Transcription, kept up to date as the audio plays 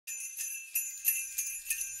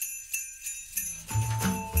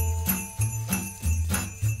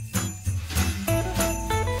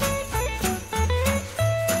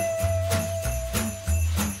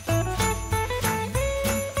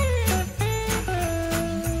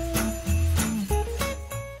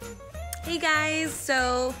guys.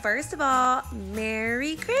 So first of all,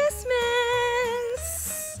 Merry Christmas.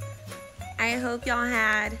 I hope y'all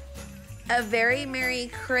had a very Merry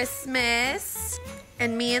Christmas.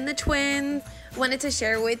 And me and the twins wanted to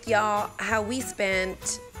share with y'all how we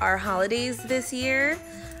spent our holidays this year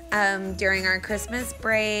during our Christmas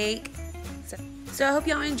break. So I hope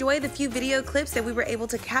y'all enjoy the few video clips that we were able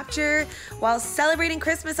to capture while celebrating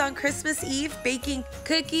Christmas on Christmas Eve, baking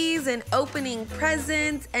cookies and opening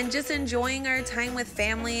presents and just enjoying our time with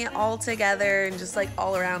family all together and just like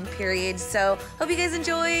all around period. So hope you guys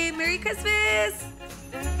enjoy. Merry Christmas!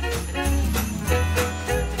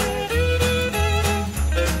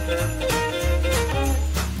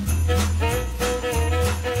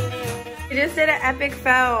 We just did an epic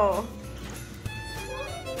fail.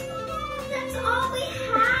 All we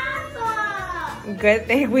have. Good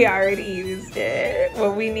thing we already used it.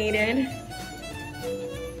 What we needed.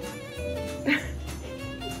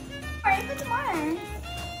 Alright, put more.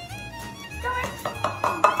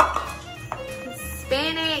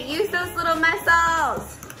 Spin it. Use those little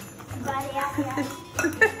muscles. Body yada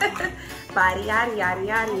Body yada yada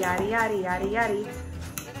yada yada yada yada yada.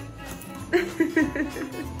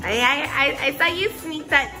 I saw you sneak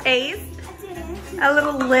that taste. I didn't. A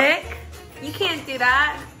little lick. You can't do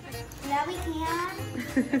that. Yeah, we can.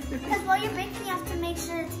 Because while you're baking, you have to make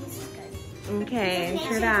sure it tastes good. Okay, Make true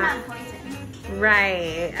sure it's that. not poison.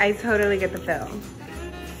 Right. I totally get the feel.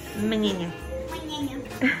 Manyanya.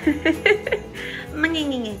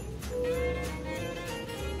 Manyanya.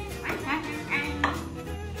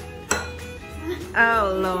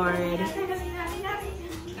 Oh, Lord.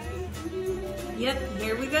 Yep,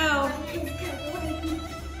 here we go.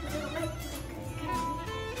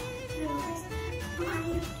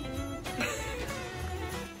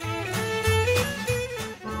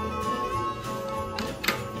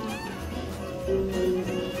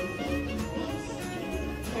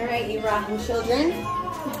 All right, you rockin' children.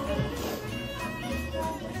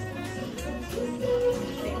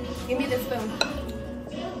 Give me the spoon.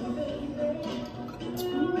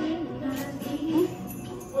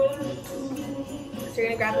 So you're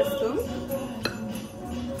gonna grab the spoon,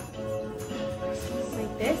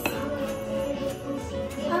 like this.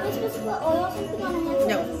 Are we supposed to put oil or something on the hand?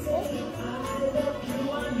 No.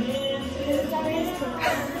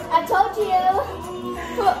 I told you,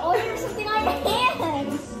 put oil or something on your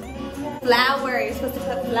hands. Flour, you're supposed to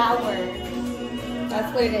put flour.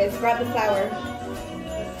 That's what it is, grab the flour.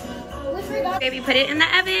 We forgot. Baby, put it in the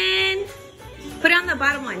oven. Put it on the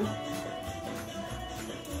bottom one.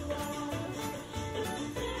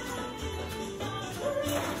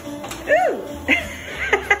 Ooh.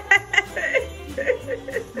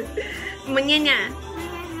 Mañana.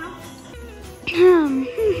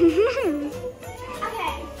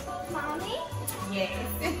 Okay, Mommy, Yes.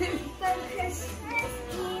 for Christmas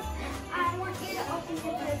Eve, I want you to open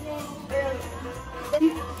your present early.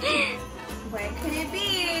 What could it be?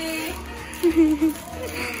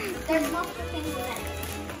 There's multiple things in it.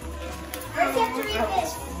 First, you have to read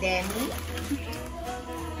this. Demi.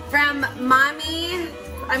 From Mommy,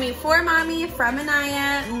 for Mommy, from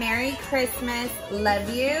Anaya, Merry Christmas, love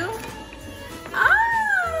you.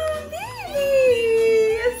 Oh,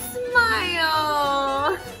 baby,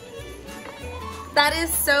 smile. That is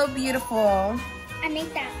so beautiful. I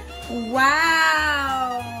made that.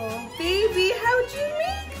 Wow, baby, how'd you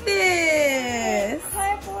make this?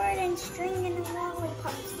 Cardboard and string and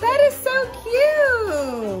lollipops. That is so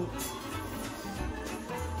cute.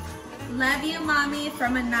 Love you, Mommy,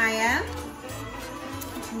 from Anaya.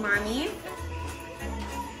 Mommy.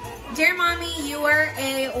 Dear Mommy, you are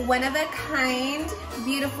a one-of-a-kind,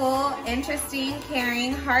 beautiful, interesting,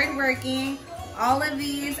 caring, hardworking. All of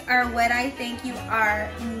these are what I think you are.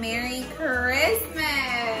 Merry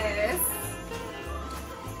Christmas.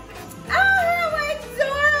 Oh, how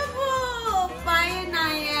adorable. Bye,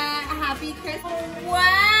 Anaya. Happy Christmas.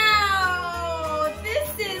 Wow. This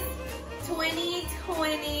is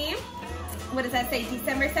 2020. What does that say?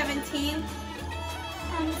 December 17th?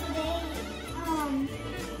 Today,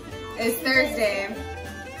 It's Thursday.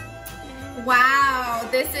 Wow,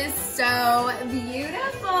 this is so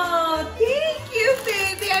beautiful. Thank you,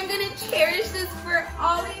 baby. I'm gonna cherish this for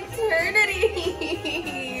all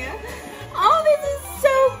eternity. Oh, this is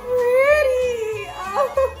so pretty.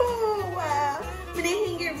 Oh, wow. I'm gonna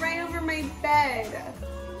hang it right over my bed.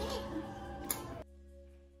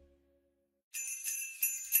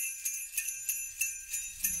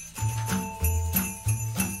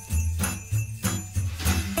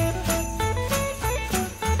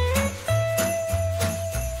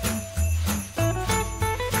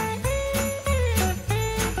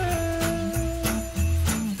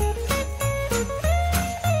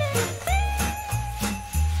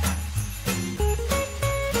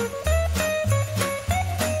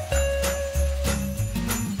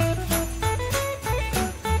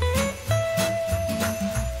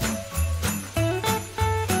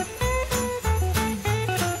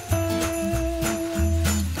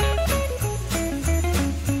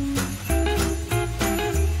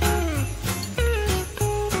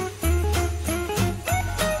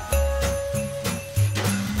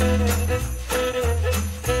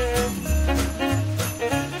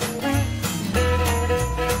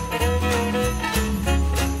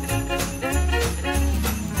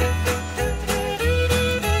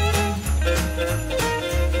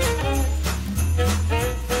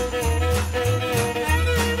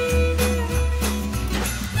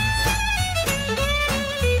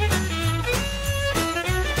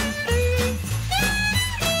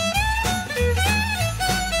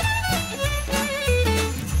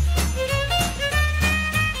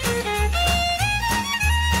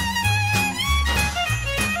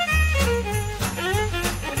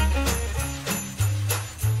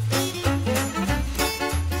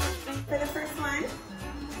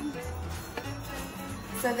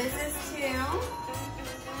 So this is 2.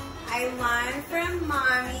 I learned from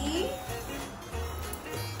Mommy.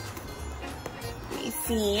 Let me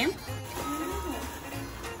see.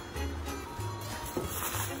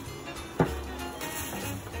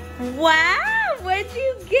 Wow, what'd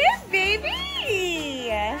you get, baby?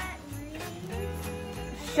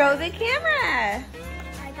 Show the camera.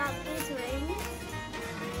 I got these rings.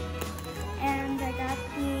 And I got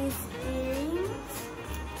these earrings.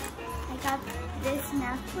 I got this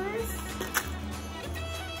necklace.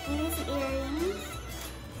 These earrings.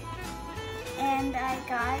 And I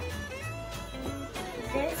got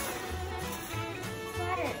this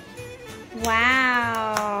sweater.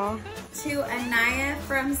 Wow. To Anaya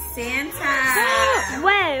from Santa.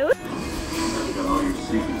 Whoa.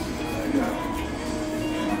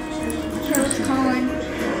 Who's calling?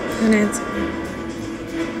 Lunitos.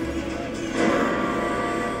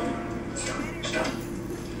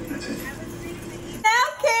 Nail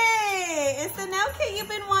kit! It's the nail kit you've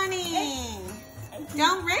been wanting.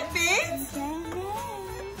 Don't rip it.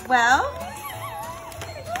 Well.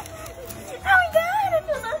 Oh my god, it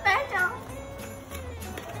feels so special.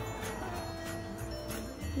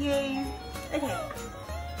 Yay. Okay.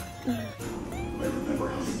 Remember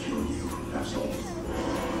how they killed you, asshole.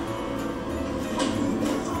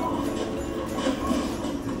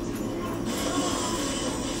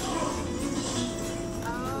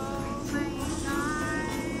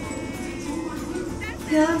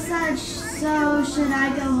 Good, so should I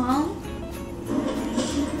go home?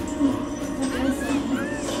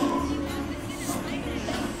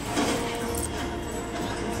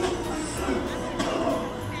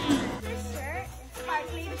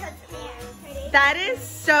 That is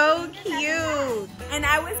so cute. And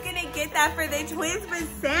I was gonna get that for the twins, but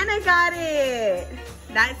Santa got it.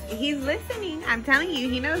 He's listening. I'm telling you,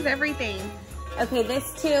 he knows everything. Okay,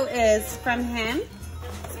 this too is from him.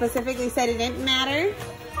 Specifically said it didn't matter.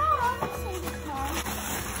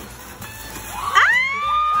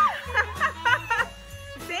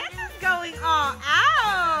 Santa's going all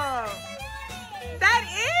out. That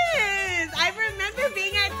is. I remember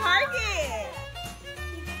being at Target.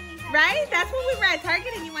 Right? That's when we were at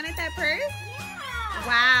Target and you wanted that purse? Yeah.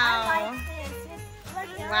 Wow. I like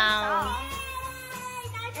this. Wow.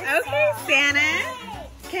 Okay, Santa.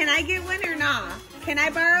 Can I get one or not? Can I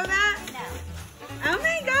borrow that? No. Oh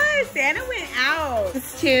my gosh, Santa went out.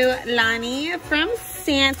 It's to Lonnie from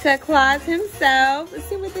Santa Claus himself. Let's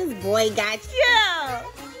see what this boy got you.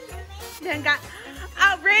 Then got,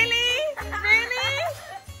 oh really? Really?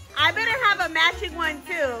 I better have a matching one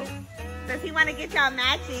too. Does he want to get y'all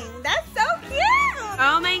matching? That's so cute.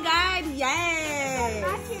 Oh my God, yes.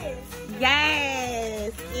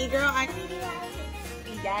 Yes. E-girl,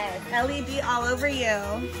 yes. LED all over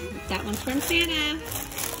you. That one's from Santa.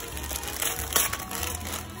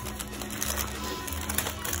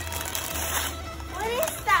 What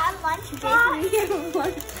is that? Lunchbox?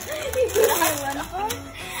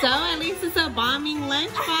 So at least it's a bombing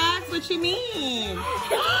lunchbox. What you mean?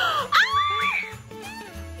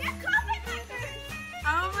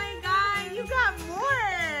 Oh my God, you got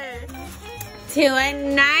more. To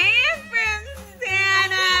Anaya from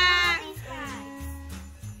Santa.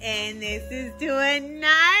 And this is to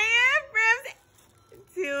Anaya from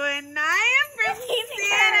Santa.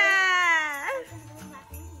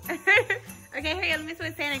 Okay, hurry up, let me see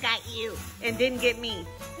what Santa got you and didn't get me.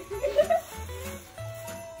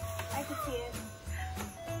 I can see it.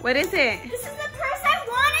 What is it? This is the purse I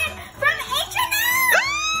wanted from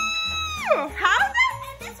H&M.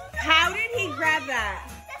 How did he grab that?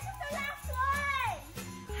 This was the last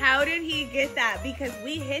one. How did he get that? Because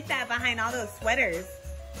we hid that behind all those sweaters.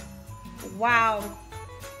 Wow.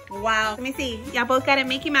 Wow. Let me see. Y'all both got a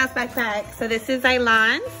Mickey Mouse backpack. So this is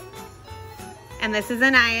Ilan's. And this is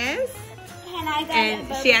Anaya's.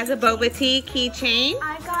 And she has a boba tea keychain.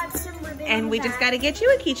 I got some ribbon. And we just got to get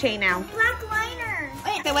you a keychain now. Black liner.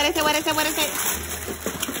 Wait, so what is it? What is it? What is it?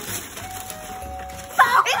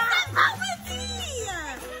 Oh, it's the boba tea!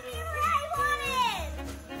 I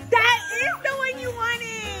wanted. That is the one you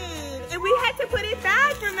wanted. And we had to put it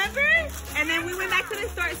back, remember? And then we went back to the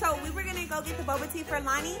store. So we were going to go get the boba tea for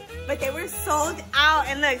Lonnie, but they were sold out.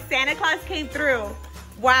 And look, Santa Claus came through.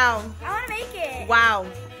 Wow. I want to make it. Wow.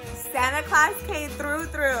 Santa Claus came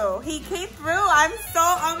through. He came through. I'm so,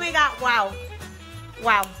 oh my God. Wow.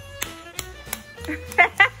 Wow. This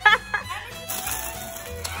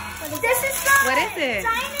is the What is it?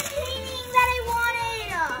 diamond painting that I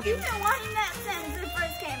wanted. You've been wanting that since it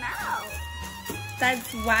first came out.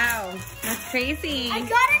 That's, wow. That's crazy. I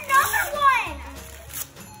got another one.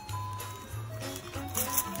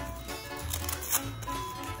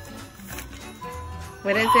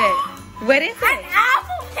 What is it? What is An it?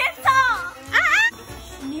 apple pencil.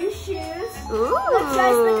 New shoes. Ooh. Look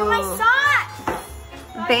guys, look at my socks.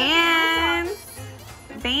 Bands.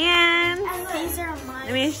 Bands. And these are mine.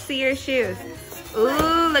 Let me see your shoes.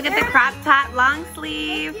 Ooh, look at the crop top long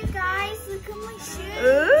sleeve. You guys, look at my shoes.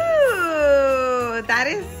 Ooh, that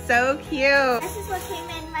is so cute. This is what came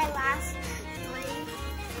in my last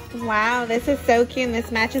 3. Wow, this is so cute. And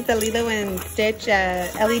this matches the Lilo and Stitch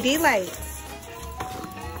LED lights.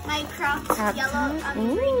 My Crocs Crop yellow, top.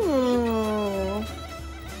 green. Ooh.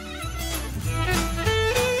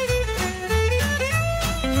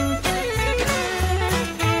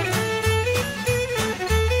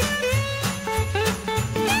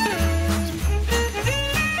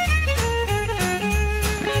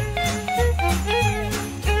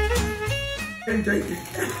 Can't take it.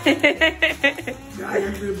 God,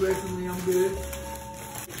 you've been blessing me. I'm good.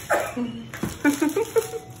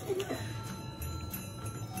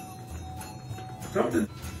 Something.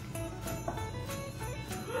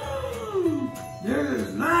 This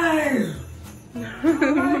is nice. I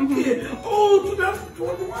like it. Oh,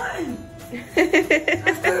 2021.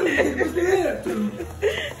 That's good. Yeah.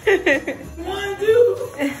 1,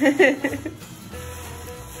 2.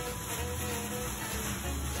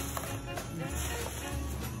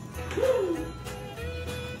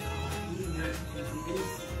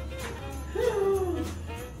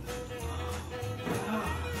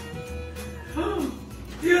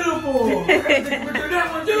 Beautiful! I gotta take a picture of that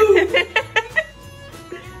one too!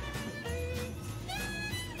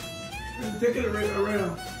 Take it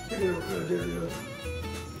around. Take it around.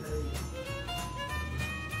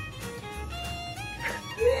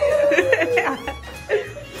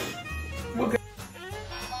 Okay.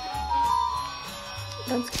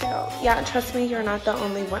 That's cute. Yeah, trust me, you're not the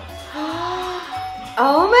only one.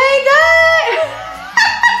 Oh my god!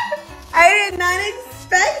 I did not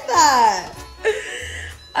expect that.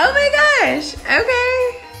 Oh my gosh.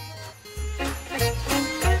 Okay.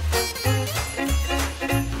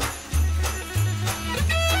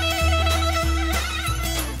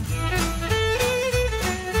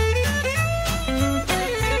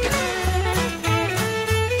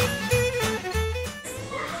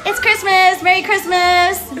 It's Christmas! Merry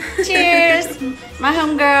Christmas! Cheers! My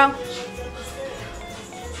homegirl.